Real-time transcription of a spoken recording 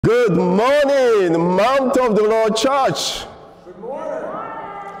Good morning, Mount of the Lord Church. Good morning.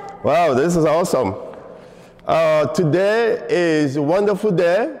 Wow, this is awesome. Today is a wonderful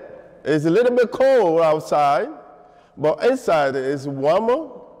day. It's a little bit cold outside, but inside it's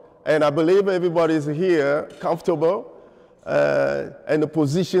warmer, and I believe everybody is here comfortable and in a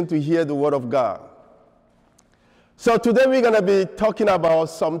position to hear the Word of God. So today we're going to be talking about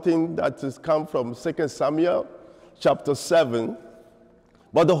something that has come from 2 Samuel chapter 7.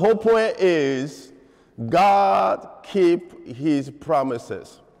 But the whole point is God keep his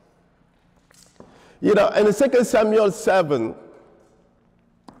promises. You know, in 2 Samuel 7,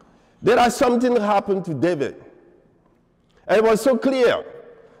 there are something happened to David. And it was so clear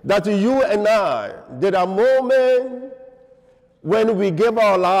that you and I, there are moments when we give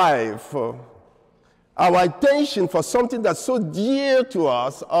our life, our attention for something that's so dear to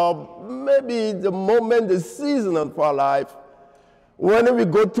us, or maybe the moment, the season of our life, when we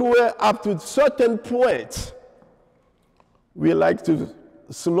go through it up to a certain point, we like to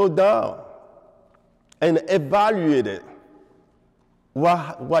slow down and evaluate it,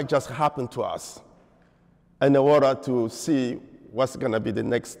 what just happened to us, in order to see what's going to be the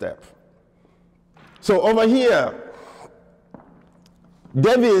next step. So over here,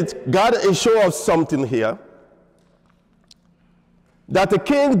 David got a show of something here, that the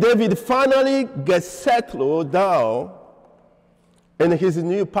King David finally gets settled down in his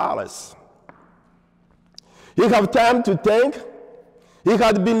new palace. He had time to think. He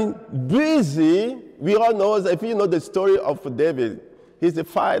had been busy. We all know, if you know the story of David, he's a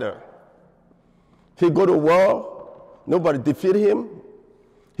fighter. He go to war, nobody defeat him.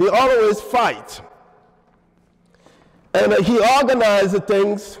 He always fight. And he organized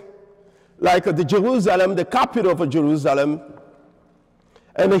things like the Jerusalem, the capital of Jerusalem,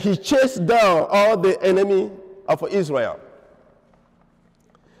 and he chased down all the enemy of Israel.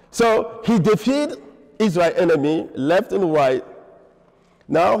 So he defeated Israel's enemy, left and right.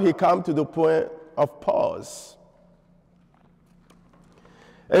 Now he come to the point of pause.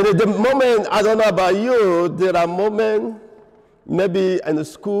 And at the moment, I don't know about you, there are moments, maybe in the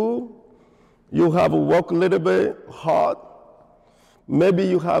school, you have worked a little bit hard. Maybe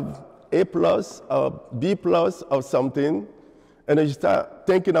you have A+ or B+ or something, and you start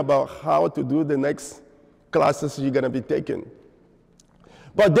thinking about how to do the next classes you're going to be taking.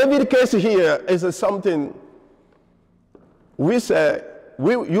 But David's case here is something we say,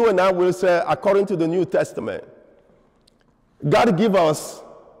 you and I will say, according to the New Testament, God give us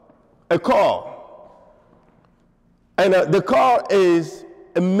a call. And the call is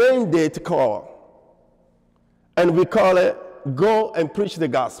a mandate call. And we call it, go and preach the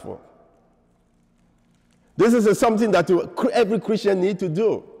gospel. This is something that every Christian needs to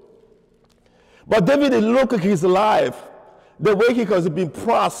do. But David looked at his life, the way he has been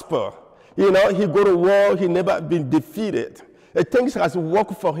prosper. You know, he go to war, he never been defeated. The things has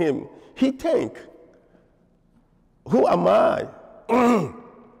worked for him. He think, who am I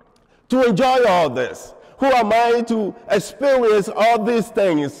to enjoy all this? Who am I to experience all these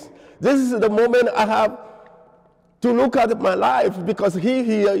things? This is the moment I have to look at my life, because he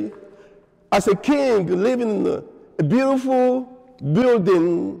here, as a king, living in a beautiful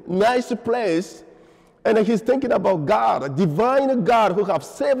building, nice place, and he's thinking about God, a divine God who have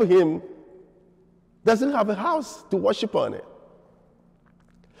saved him, doesn't have a house to worship on it.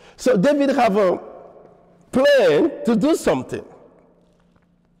 So David have a plan to do something.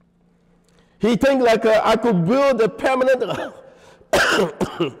 He think like, I could build a permanent,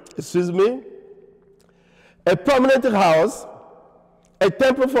 excuse me, a permanent house, a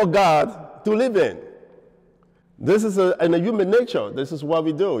temple for God to live in. This is in a human nature. This is what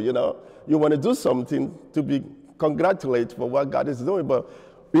we do, you know. You want to do something to be congratulated for what God is doing, but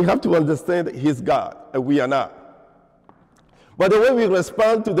we have to understand that He's God and we are not. But the way we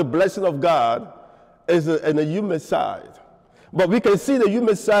respond to the blessing of God is in the human side. But we can see the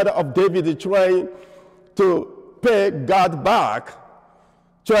human side of David trying to pay God back,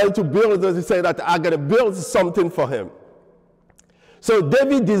 trying to build, to say that I got to build something for him. So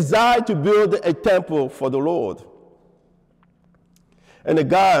David desired to build a temple for the Lord. And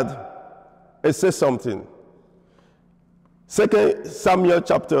God, it says something. 2 Samuel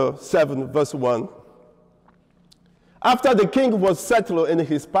chapter 7, verse 1. After the king was settled in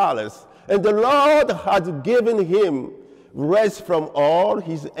his palace, and the Lord had given him rest from all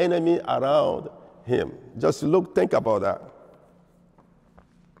his enemies around him. Just look, think about that.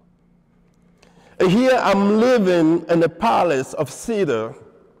 And here I'm living in a palace of cedar,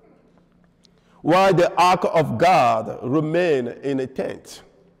 while the ark of God remained in a tent.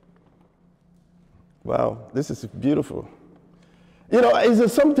 Wow, this is beautiful. You know,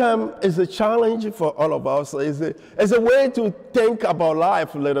 sometimes it's a challenge for all of us. It's a way to think about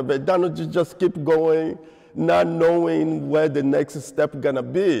life a little bit, not to just keep going, not knowing where the next step is going to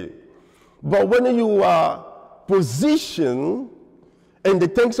be. But when you are positioned in the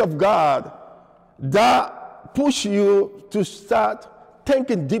things of God, that push you to start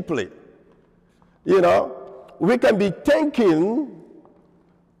thinking deeply. You know, we can be thinking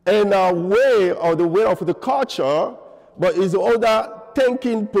in our way or the way of the culture, but it's other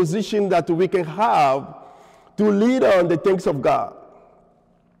thinking position that we can have to lead on the things of God.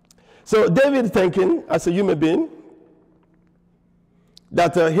 So David thinking as a human being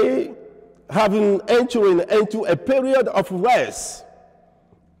that he having entering into a period of rest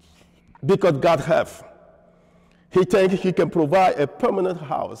because God have. He thinks he can provide a permanent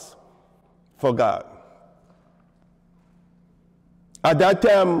house for God. At that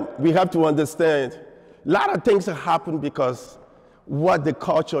time, we have to understand a lot of things happen because what the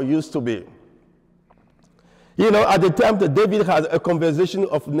culture used to be. You know, at the time that David had a conversation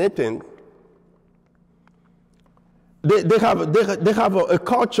of Nathan, they have a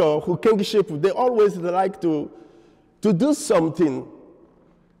culture who kingship. They always like to do something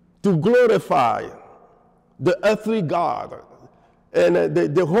to glorify the earthly God. And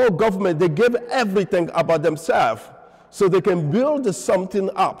the whole government, they give everything about themselves so they can build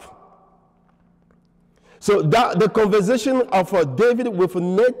something up. So that the conversation of David with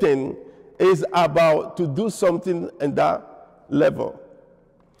Nathan is about to do something in that level.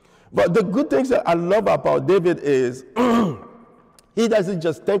 But the good things that I love about David is he doesn't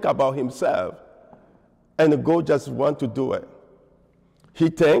just think about himself and go just want to do it. He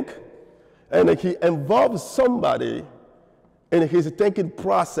think and he involves somebody in his thinking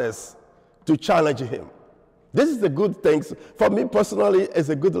process to challenge him. This is the good things. For me personally, it's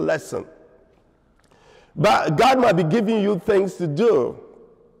a good lesson. But God might be giving you things to do.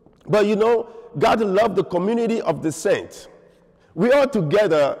 But you know, God loves the community of the saints. We all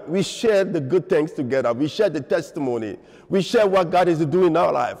together, we share the good things together. We share the testimony. We share what God is doing in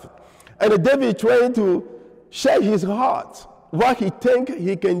our life. And David trying to share his heart, what he thinks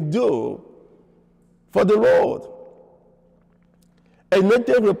he can do for the Lord. And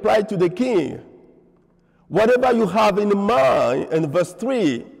Nathan replied to the king, whatever you have in mind, in verse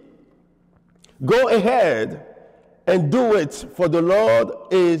 3, go ahead and do it, for the Lord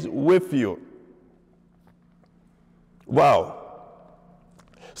is with you. Wow.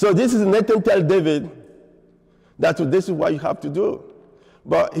 So this is Nathan tell David that this is what you have to do.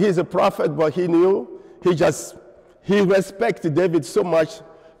 But he's a prophet, but he knew, he respected David so much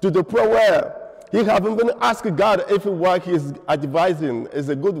to the point where he haven't even asked God if what he's advising is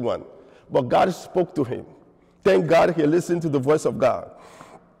a good one. But God spoke to him. Thank God he listened to the voice of God.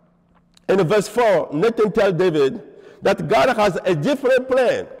 In verse 4, Nathan tells David that God has a different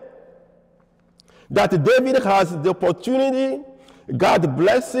plan. That David has the opportunity, God's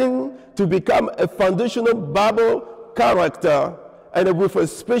blessing, to become a foundational Bible character and with a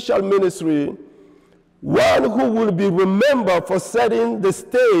special ministry, one who will be remembered for setting the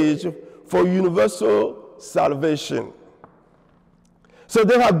stage for universal salvation. So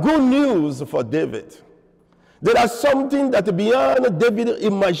there are good news for David. There are something that beyond David's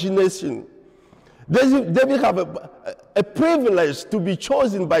imagination. David have a privilege to be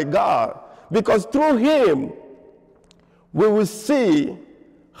chosen by God, because through him we will see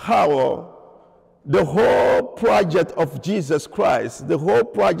how the whole project of Jesus Christ, the whole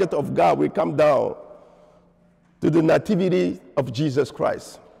project of God will come down to the nativity of Jesus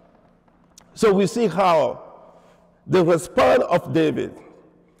Christ. So we see how the response of David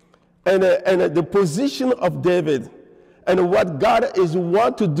and the position of David and what God is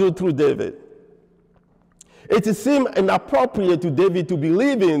want to do through David. It seemed inappropriate to David to be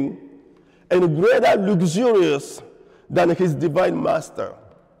living in greater luxurious than his divine master.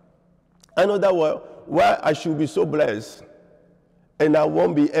 I know that why I should be so blessed and I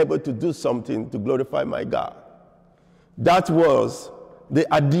won't be able to do something to glorify my God. That was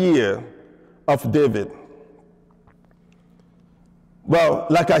the idea of David. Well,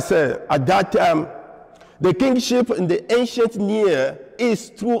 like I said, at that time, the kingship in the ancient Near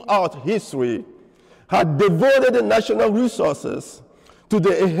East throughout history had devoted national resources to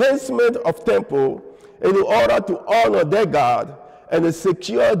the enhancement of temple in order to honor their God and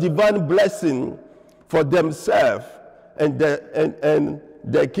secure divine blessing for themselves and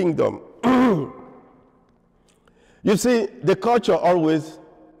their kingdom. You see, the culture always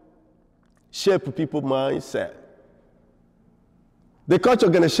shapes people's mindset. The culture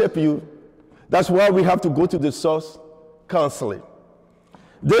is going to shape you. That's why we have to go to the source constantly.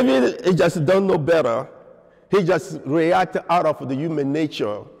 David just don't know better. He just reacts out of the human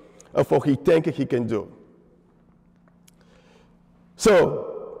nature of what he thinks he can do.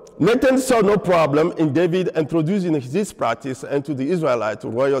 So Nathan saw no problem in David introducing this practice into the Israelite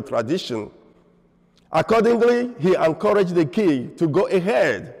royal tradition. Accordingly, he encouraged the king to go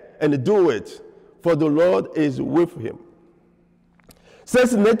ahead and do it, for the Lord is with him.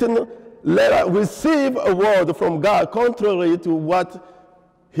 Since Nathan later received a word from God contrary to what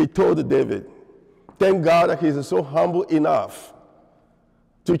he told David, thank God he is so humble enough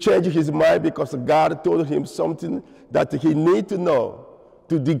to change his mind because God told him something that he needed to know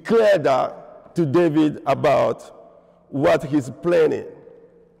to declare that to David about what he's planning.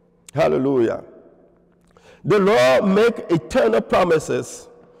 Hallelujah. The Lord make eternal promises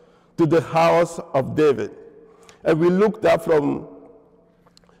to the house of David. And we looked at from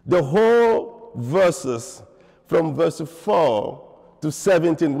the whole verses, from verse 4 to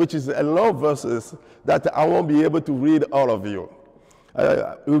 17, which is a long verses that I won't be able to read all of you.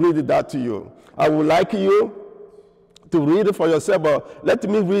 I will read that to you. I would like you to read it for yourself, but let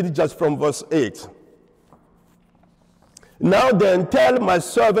me read just from verse 8. Now then, tell my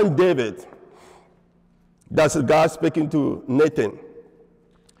servant David, that's God speaking to Nathan.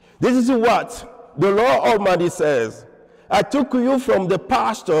 This is what the Lord Almighty says. I took you from the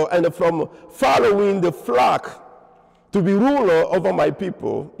pasture and from following the flock to be ruler over my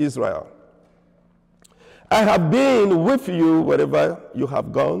people, Israel. I have been with you wherever you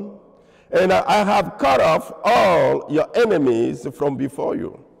have gone, and I have cut off all your enemies from before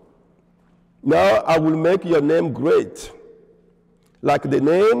you. Now I will make your name great, like the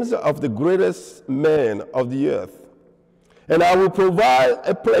names of the greatest men of the earth. And I will provide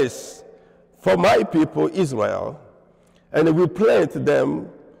a place for my people Israel, and will plant them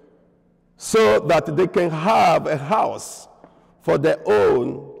so that they can have a house for their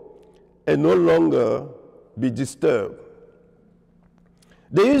own and no longer be disturbed.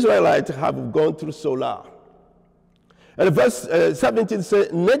 The Israelites have gone through so long. And verse 17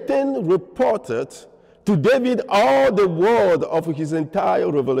 says, Nathan reported to David all the word of his entire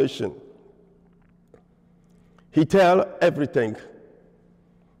revelation. He tells everything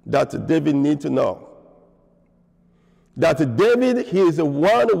that David needs to know. That David, he is the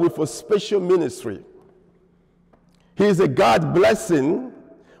one with a special ministry. He is a God blessing,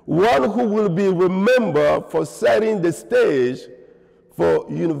 one who will be remembered for setting the stage for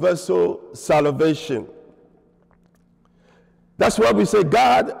universal salvation. That's why we say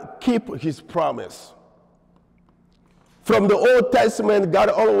God keep his promise. From the Old Testament, God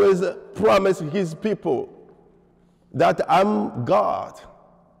always promised his people that I'm God,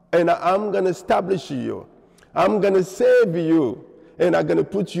 and I'm going to establish you. I'm going to save you, and I'm going to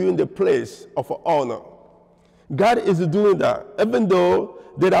put you in the place of honor. God is doing that, even though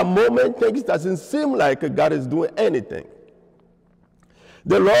there are moments things doesn't seem like God is doing anything.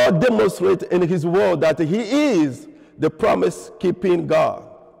 The Lord demonstrates in his word that he is the promise-keeping God.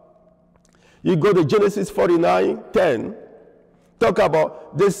 You go to Genesis 49:10, talk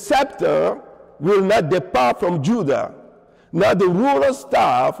about the scepter will not depart from Judah, nor the ruler's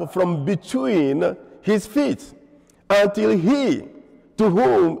staff from between his feet, until he to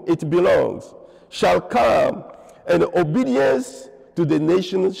whom it belongs shall come, and obedience to the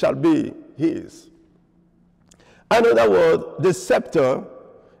nation shall be his. In other words, the scepter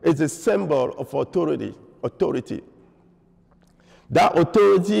is a symbol of authority. That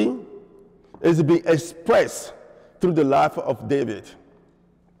authority is being expressed through the life of David.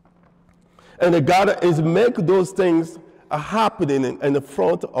 And God is making those things happening in the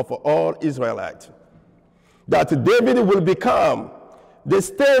front of all Israelites. That David will become the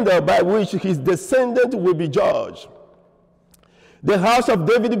standard by which his descendant will be judged. The house of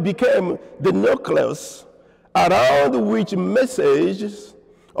David became the nucleus around which messages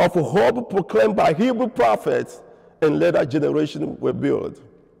of hope proclaimed by Hebrew prophets and later generations were built.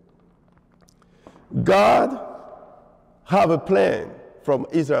 God have a plan from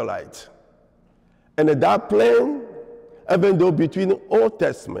Israelites. And that plan, even though between Old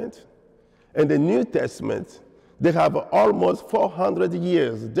Testament and the New Testament, they have almost 400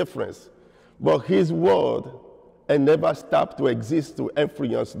 years difference. But his word and never stopped to exist to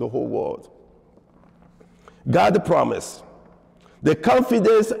influence the whole world. God promised. The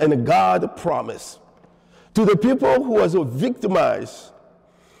confidence in God promise to the people who was victimized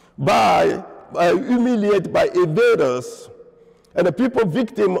humiliated by invaders, and the people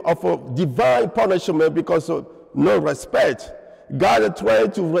victim of a divine punishment because of no respect. God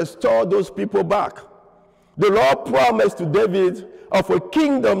tried to restore those people back. The Lord promised to David of a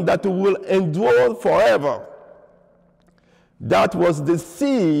kingdom that will endure forever. That was the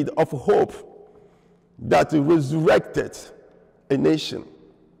seed of hope that resurrected a nation.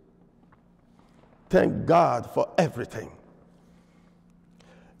 Thank God for everything.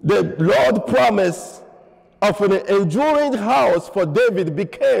 The Lord promise of an enduring house for David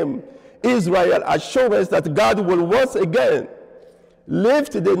became Israel's assurance that God will once again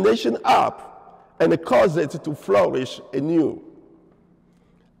lift the nation up and cause it to flourish anew.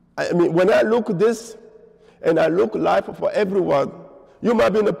 I mean, when I look at this and I look life for everyone, you might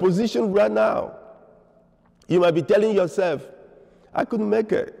be in a position right now. You might be telling yourself, I couldn't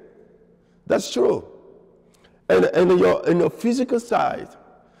make it. That's true. And in your physical side,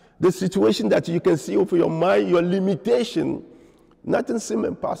 the situation that you can see over your mind, your limitation, nothing seems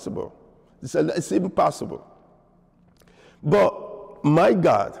impossible. It's impossible. But my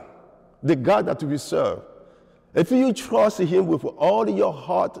God, the God that we serve, if you trust him with all your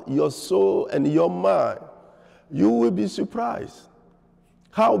heart, your soul, and your mind, you will be surprised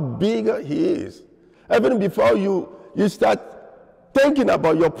how big he is. Even before you start thinking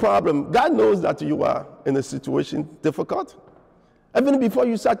about your problem, God knows that you are in a situation difficult. Even before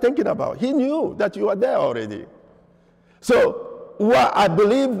you start thinking about it, he knew that you are there already. So what I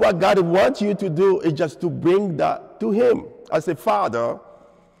believe what God wants you to do is just to bring that to him as a father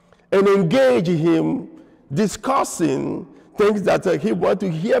and engage him discussing things that he wants to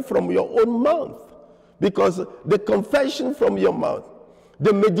hear from your own mouth. Because the confession from your mouth,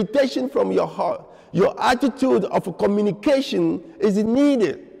 the meditation from your heart, your attitude of communication is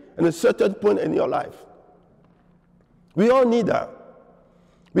needed at a certain point in your life. We all need that.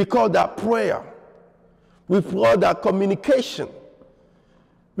 We call that prayer. We call that communication.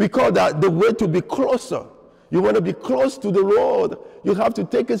 We call that the way to be closer. You want to be close to the Lord, you have to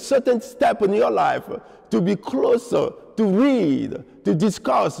take a certain step in your life to be closer, to read, to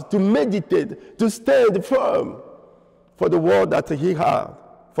discuss, to meditate, to stand firm for the word that he had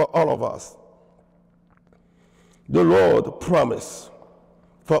for all of us. The Lord promised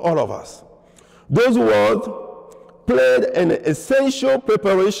for all of us. Those words played an essential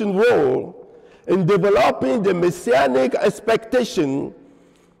preparation role in developing the messianic expectation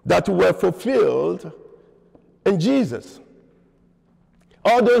that were fulfilled in Jesus.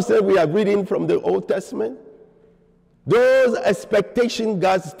 All those that we are reading from the Old Testament, those expectations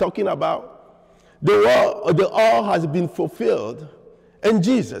God's talking about, they all has been fulfilled in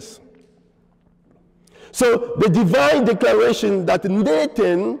Jesus. So the divine declaration that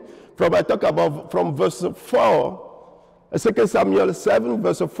Nathan, from verse 4, 2 Samuel 7,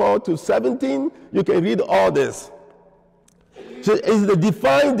 verse 4 to 17, you can read all this. So it's the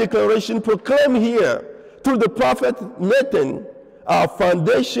divine declaration proclaimed here through the prophet Nathan, our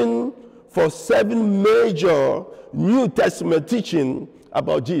foundation for 7 major New Testament teaching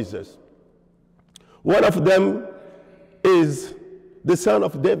about Jesus. One of them is the son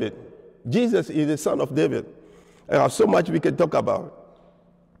of David. Jesus is the son of David. And so much we can talk about.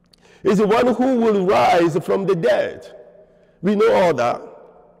 He's the one who will rise from the dead. We know all that.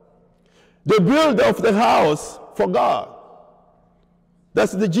 The builder of the house for God.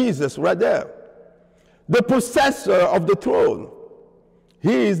 That's the Jesus right there. The possessor of the throne.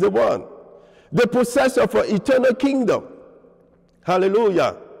 He is the one. The possessor for eternal kingdom.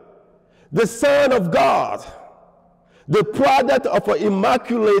 Hallelujah. The Son of God. The product of an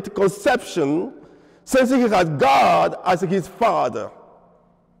immaculate conception, since he has God as his Father.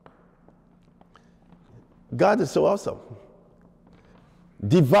 God is so awesome.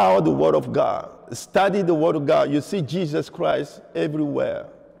 Devour the Word of God. Study the Word of God. You see Jesus Christ everywhere.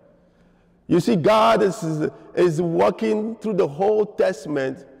 You see, God is working through the whole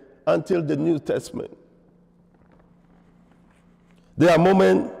Testament until the New Testament. There are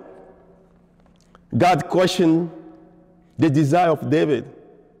moments God questioned the desire of David.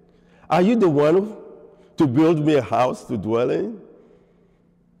 Are you the one to build me a house to dwell in?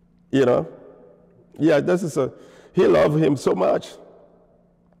 You know? Yeah, he loved him so much.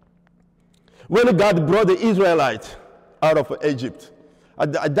 When God brought the Israelites out of Egypt,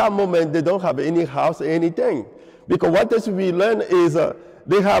 at that moment, they don't have any house or anything. Because what else we learn is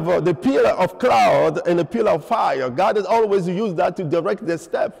they have the pillar of cloud and the pillar of fire. God has always used that to direct their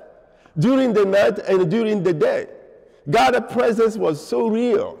step during the night and during the day. God's presence was so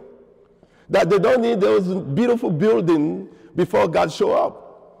real that they don't need those beautiful buildings before God show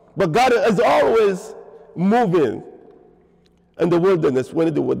up. But God is always moving in the wilderness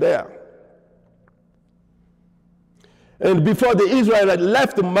when they were there. And before the Israelites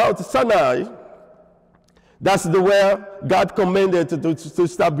left Mount Sinai, that's where God commanded to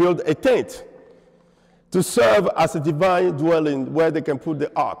start building a tent to serve as a divine dwelling where they can put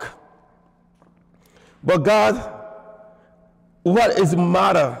the ark. But God, what is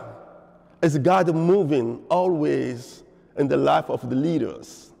matter is God moving always in the life of the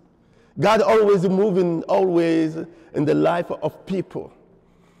leaders. God always moving always in the life of people.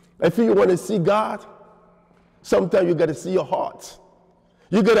 If you want to see God, sometimes you got to see your heart.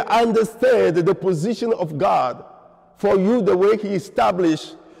 You got to understand the position of God for you, the way he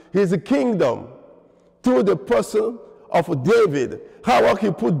established his kingdom through the person of David. How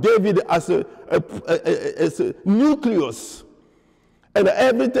he put David as a nucleus. And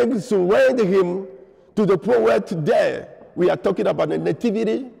everything surrounded him to the point where today we are talking about the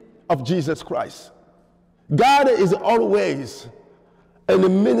nativity of Jesus Christ. God is always in the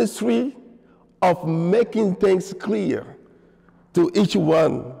ministry of making things clear to each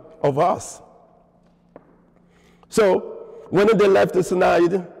one of us. So, when they left the Sinai,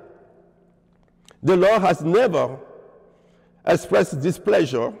 the Lord has never expressed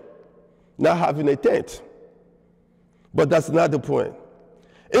displeasure not having a tent. But that's not the point.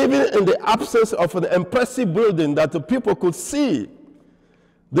 Even in the absence of an impressive building that the people could see,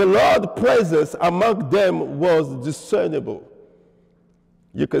 the Lord's presence among them was discernible.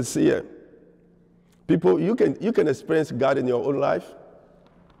 You can see it. People, you can experience God in your own life.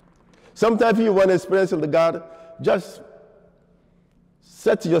 Sometimes you want to experience God, just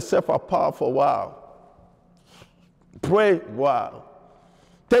set yourself apart for a while. Pray a while.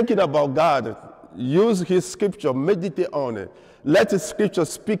 Thinking about God, use his scripture, meditate on it. Let his scripture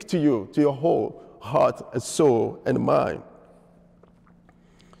speak to you, to your whole heart and soul and mind.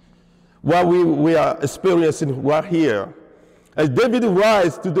 What we are experiencing right here, as David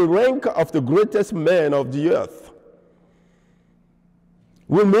rises to the rank of the greatest man of the earth,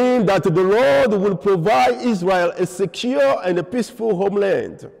 will mean that the Lord will provide Israel a secure and a peaceful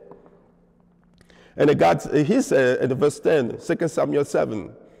homeland. And God, he said in verse 10, 2 Samuel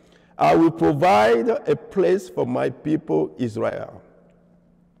 7, I will provide a place for my people Israel.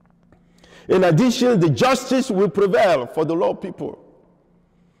 In addition, the justice will prevail for the Lord people.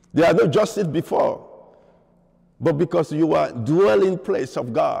 There are no justice before. But because you are dwelling place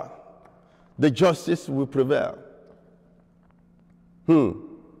of God, the justice will prevail. And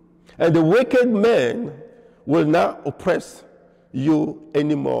the wicked man will not oppress you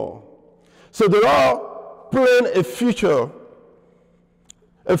anymore. So they are planning a future,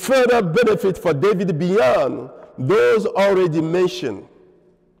 a further benefit for David beyond those already mentioned.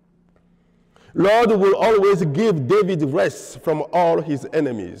 Lord will always give David rest from all his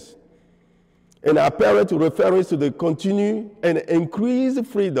enemies. An apparent reference to the continued and increased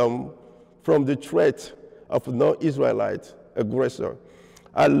freedom from the threat of non-Israelite aggressor.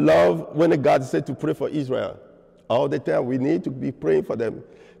 I love when God said to pray for Israel. All the time we need to be praying for them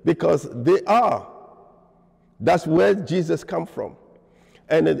because they are. That's where Jesus comes from.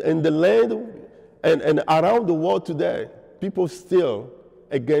 And in the land and around the world today, people still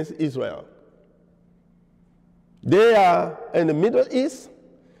against Israel. They are in the Middle East.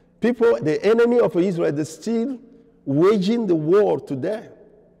 People, the enemy of Israel, they're still waging the war today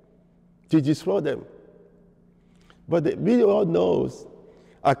to destroy them. But we all know,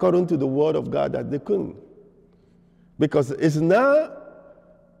 according to the word of God, that they couldn't. Because it's not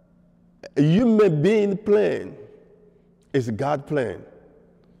a human being plan, it's God's plan.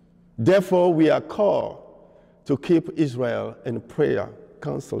 Therefore, we are called to keep Israel in prayer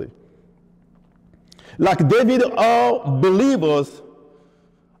constantly. Like David, all believers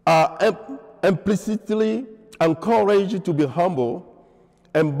are implicitly encouraged to be humble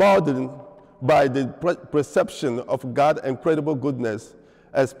and burdened by the perception of God's incredible goodness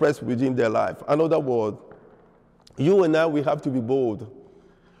expressed within their life. Another word, you and I, we have to be bold.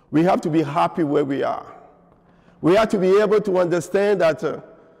 We have to be happy where we are. We have to be able to understand that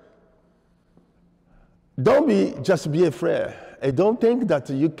just be afraid. And don't think that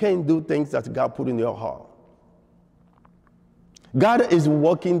you can't do things that God put in your heart. God is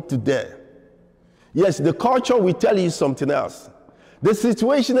working today. Yes, the culture will tell you something else. The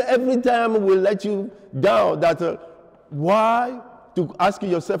situation every time will let you down that why, to ask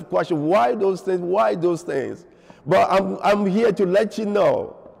yourself a question, why those things, why those things? But I'm here to let you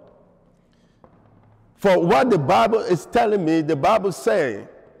know, for what the Bible is telling me, the Bible saying,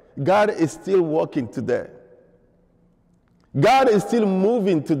 God is still working today. God is still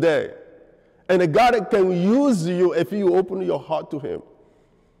moving today. And God can use you if you open your heart to him.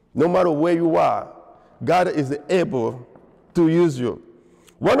 No matter where you are, God is able to use you.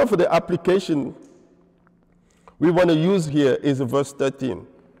 One of the applications we want to use here is verse 13.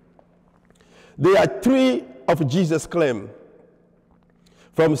 There are three of Jesus' claims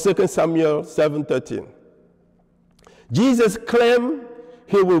from 2 Samuel 7:13. Jesus claimed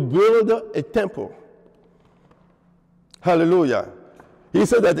he will build a temple. Hallelujah. He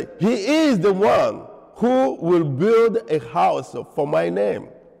said that he is the one who will build a house for my name.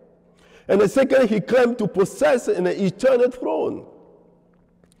 And the second, he claimed to possess an eternal throne.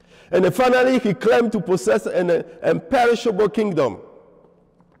 And then finally, he claimed to possess an imperishable kingdom.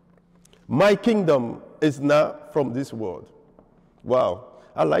 My kingdom is not from this world. Wow,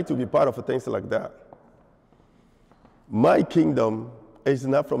 I like to be part of things like that. My kingdom is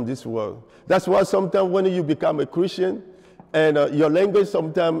not from this world. That's why sometimes when you become a Christian, and your language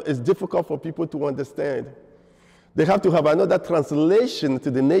sometimes is difficult for people to understand. They have to have another translation to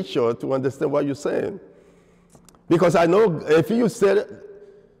the nature to understand what you're saying. Because I know if you say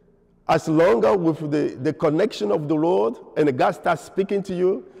as longer with the connection of the Lord and God starts speaking to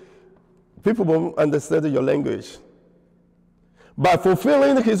you, people won't understand your language. By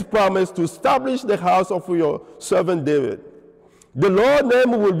fulfilling his promise to establish the house of your servant David, the Lord's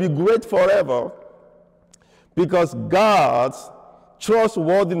name will be great forever, because God's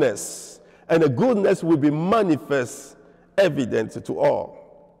trustworthiness and the goodness will be manifest, evident to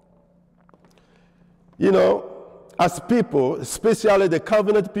all. You know, as people, especially the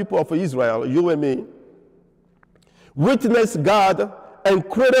covenant people of Israel, you and me, witness God's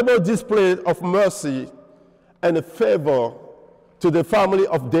incredible display of mercy and favor to the family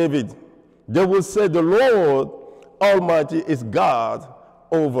of David. They will say the Lord Almighty is God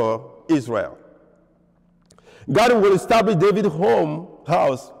over Israel. God will establish David's home,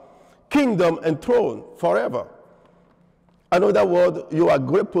 house, kingdom, and throne forever. In other words, you are in a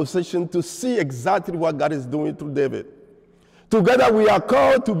great position to see exactly what God is doing through David. Together we are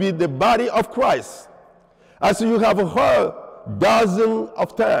called to be the body of Christ. As you have heard dozens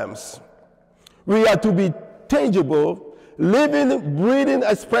of times, we are to be tangible, living, breathing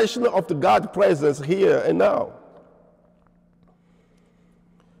expression of the God's presence here and now.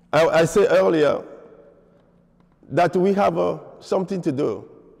 I said earlier that we have something to do.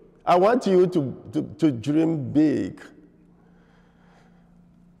 I want you to dream big.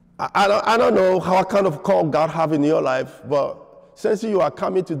 I don't know what kind of call God have in your life, but since you are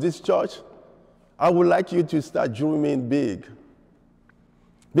coming to this church, I would like you to start dreaming big.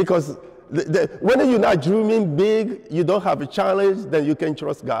 Because when you're not dreaming big, you don't have a challenge, then you can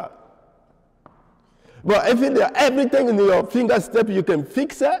trust God. But if everything in your fingerstep you can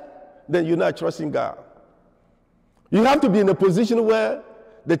fix it, then you're not trusting God. You have to be in a position where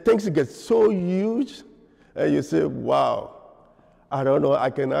the things get so huge, and you say, wow, I don't know, I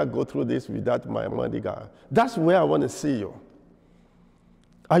cannot go through this without my money, God. That's where I want to see you.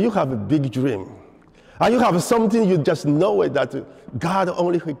 Or you have a big dream. Or you have something you just know it, that God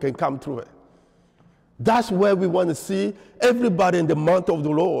only can come through it. That's where we want to see everybody in the month of the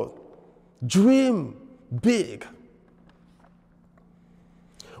Lord. Dream big.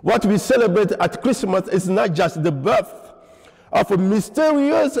 What we celebrate at Christmas is not just the birth of a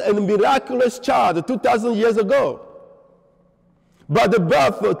mysterious and miraculous child 2,000 years ago, but the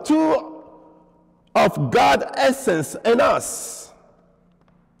birth too of God's essence in us,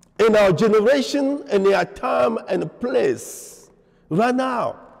 in our generation, in our time and place, right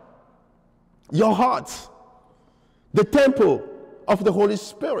now. Your heart, the temple of the Holy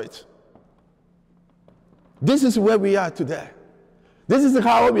Spirit. This is where we are today. This is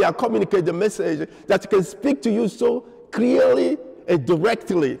how we are communicating the message that can speak to you so clearly and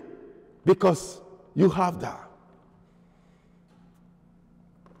directly, because you have that.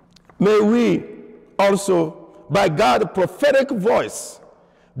 May we also, by God's prophetic voice,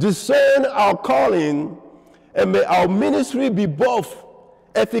 discern our calling, and may our ministry be both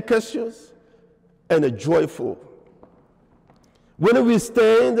efficacious and joyful. When we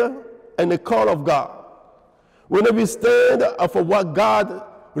stand in the call of God, when we stand for what God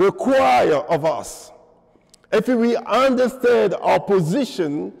requires of us, if we understand our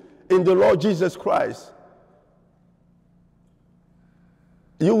position in the Lord Jesus Christ,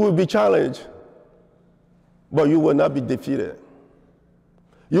 you will be challenged, but you will not be defeated.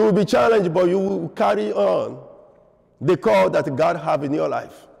 You will be challenged, but you will carry on the call that God has in your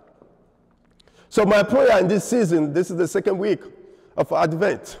life. So my prayer in this season, this is the second week of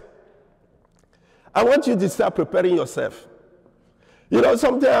Advent, I want you to start preparing yourself. You know,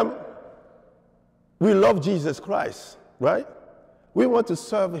 sometimes we love Jesus Christ, right? We want to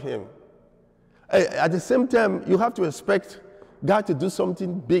serve him. At the same time, you have to expect God to do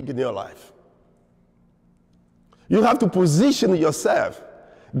something big in your life. You have to position yourself,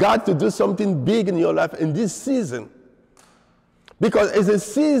 God to do something big in your life in this season. Because it's a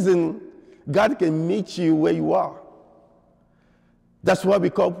season God can meet you where you are. That's what we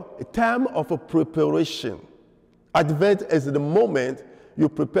call a time of preparation. Advent is the moment you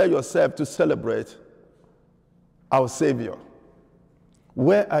prepare yourself to celebrate our Savior.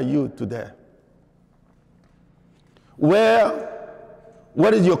 Where are you today?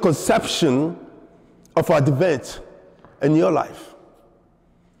 What is your conception of Advent in your life?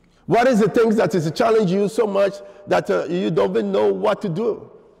 What is the things that is challenging you so much that you don't even know what to do?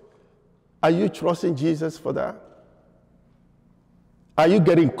 Are you trusting Jesus for that? Are you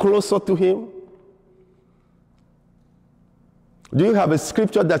getting closer to him? Do you have a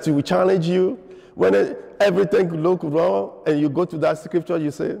scripture that will challenge you? When everything looks wrong and you go to that scripture,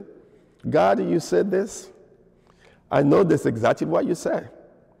 you say, God, you said this. I know this exactly what you said.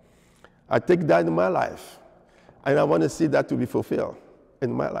 I take that in my life, and I want to see that to be fulfilled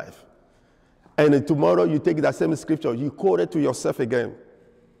in my life. And tomorrow you take that same scripture, you quote it to yourself again.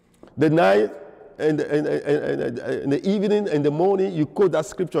 The night and the evening and the morning, you quote that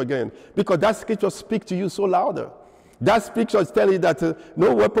scripture again. Because that scripture speaks to you so louder. That scripture is telling you that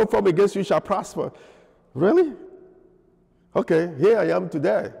no weapon formed against you shall prosper. Really? Okay, here I am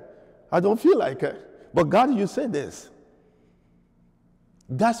today. I don't feel like it. But God, you said this.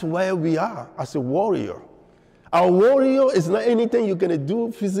 That's where we are as a warrior. Our warrior is not anything you're going to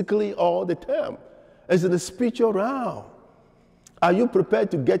do physically all the time. It's in the spiritual realm. Are you prepared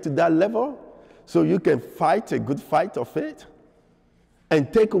to get to that level so you can fight a good fight of faith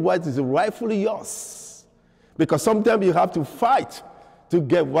and take what is rightfully yours? Because sometimes you have to fight to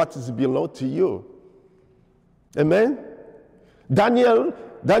get what is belong to you. Amen? Daniel,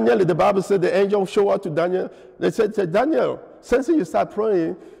 the Bible said the angel showed up to Daniel. They said, Daniel, since you start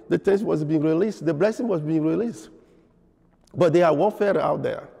praying, the things was being released. The blessing was being released. But there are warfare out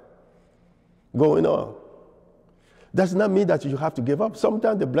there going on. Does not mean that you have to give up.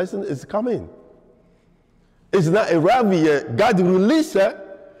 Sometimes the blessing is coming. It's not arrived yet. God released it,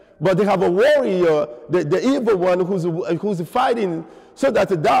 but they have a warrior, the evil one who's fighting so that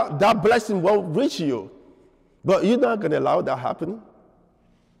that blessing won't reach you. But you're not going to allow that happen.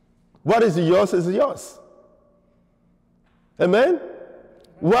 What is yours is yours. Amen?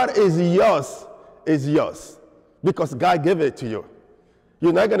 What is yours is yours. Because God gave it to you.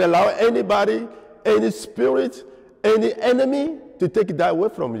 You're not going to allow anybody, any spirit, any enemy to take that away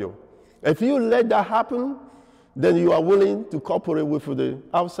from you. If you let that happen, then you are willing to cooperate with the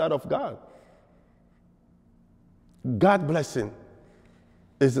outside of God. God's blessing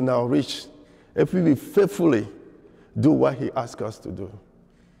is in our reach if we faithfully do what he asks us to do.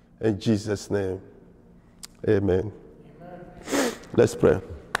 In Jesus' name, amen. Let's pray.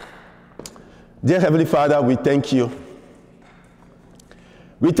 Dear Heavenly Father, we thank you.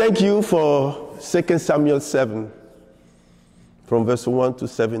 We thank you for 2 Samuel 7, from verse 1 to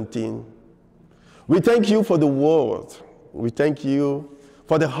 17. We thank you for the word. We thank you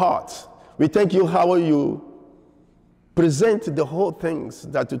for the heart. We thank you how you present the whole things,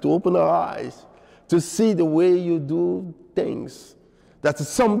 that to open our eyes, to see the way you do things, that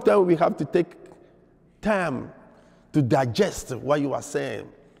sometimes we have to take time to digest what you are saying,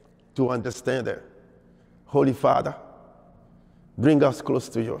 to understand it. Holy Father, bring us close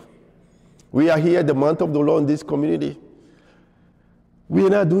to you. We are here the month of the Lord in this community. We are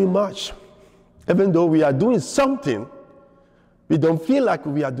not doing much. Even though we are doing something, we don't feel like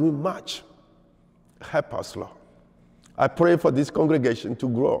we are doing much. Help us, Lord. I pray for this congregation to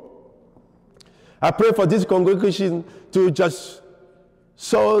grow. I pray for this congregation to just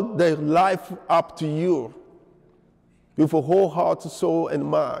sow their life up to you with a whole heart, soul, and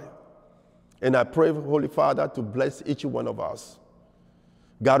mind. And I pray, Holy Father, to bless each one of us.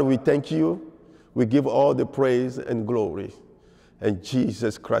 God, we thank you. We give all the praise and glory. In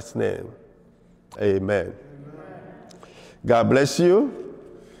Jesus Christ's name, amen. God bless you.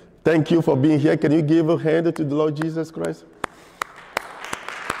 Thank you for being here. Can you give a hand to the Lord Jesus Christ?